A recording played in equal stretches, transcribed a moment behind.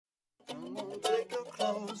Come on, take your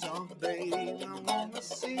clothes off, babe. I wanna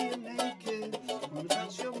see you naked. I wanna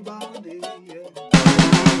touch your body, yeah.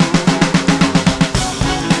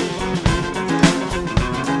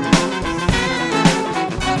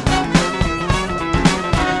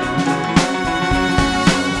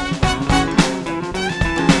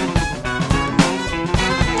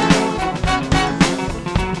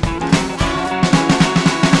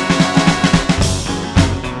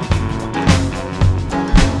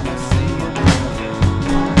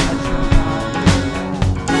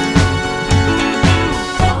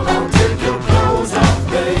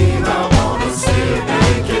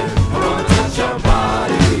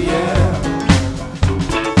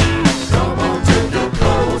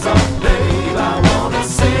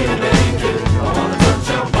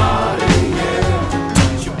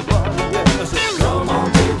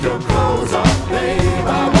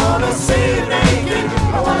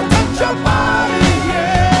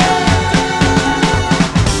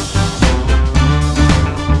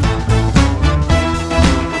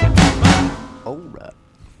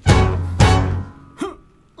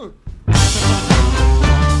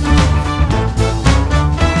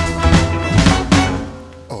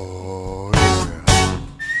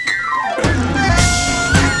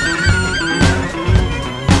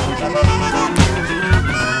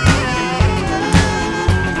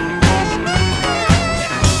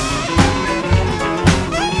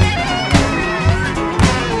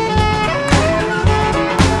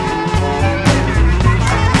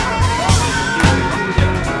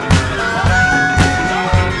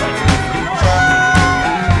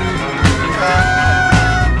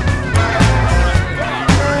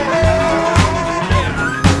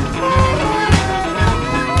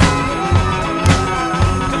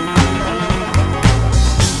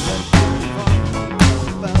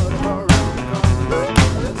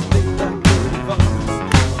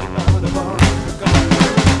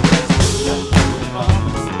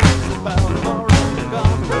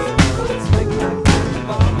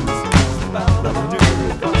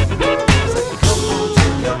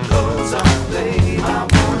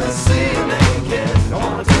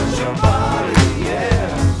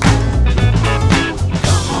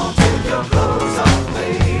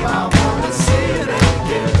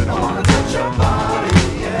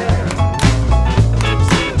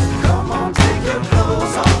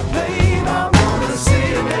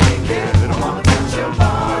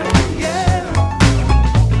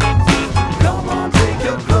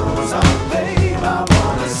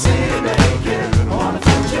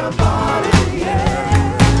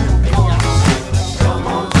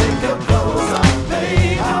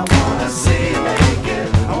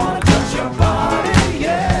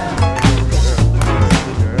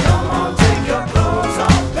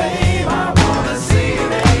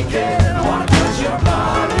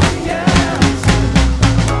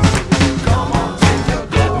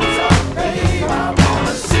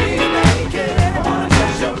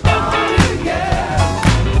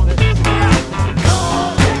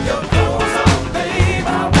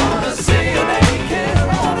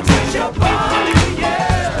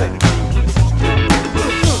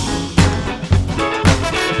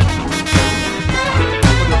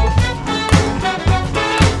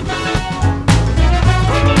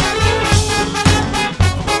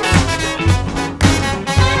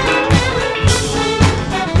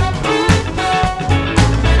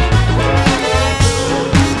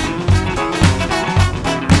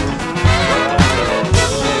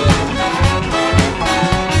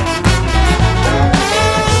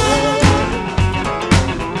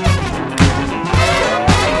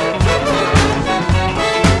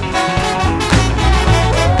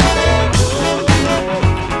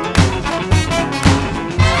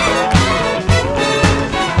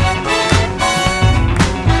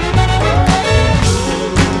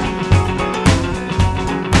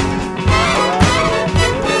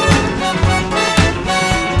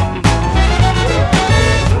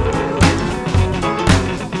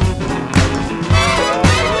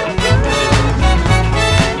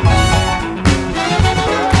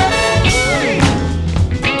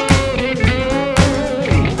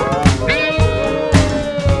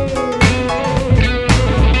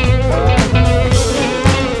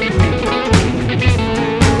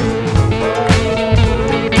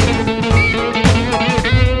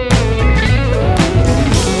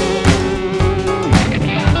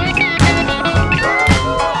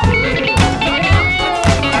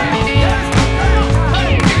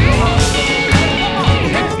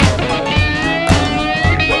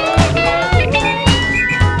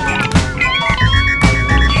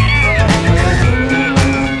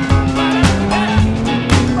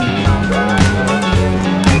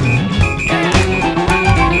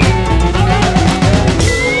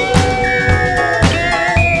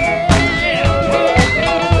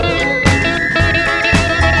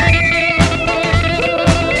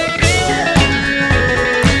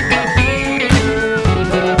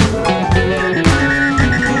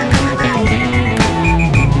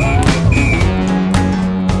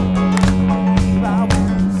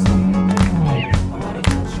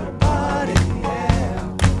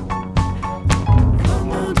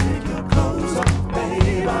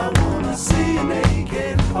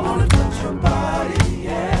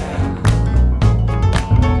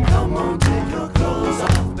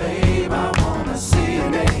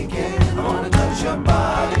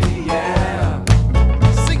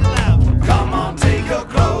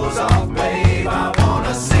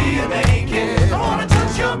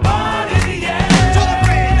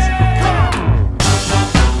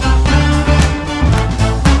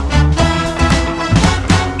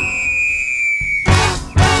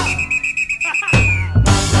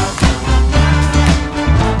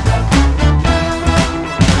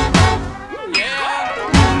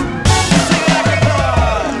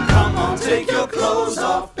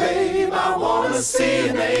 wanna see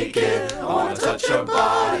you naked. I wanna touch your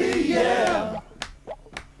body, yeah.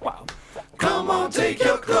 Wow. Come on, take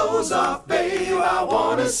your clothes off, babe. I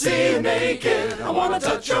wanna see you naked. I wanna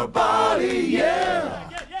touch your body, yeah.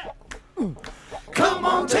 Come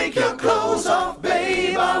on, take your clothes off,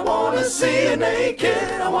 babe. I wanna see you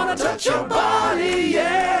naked. I wanna touch your body,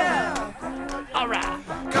 yeah. All right.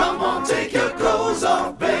 Come on, take your clothes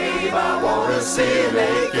off, babe. I wanna see you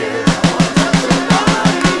naked.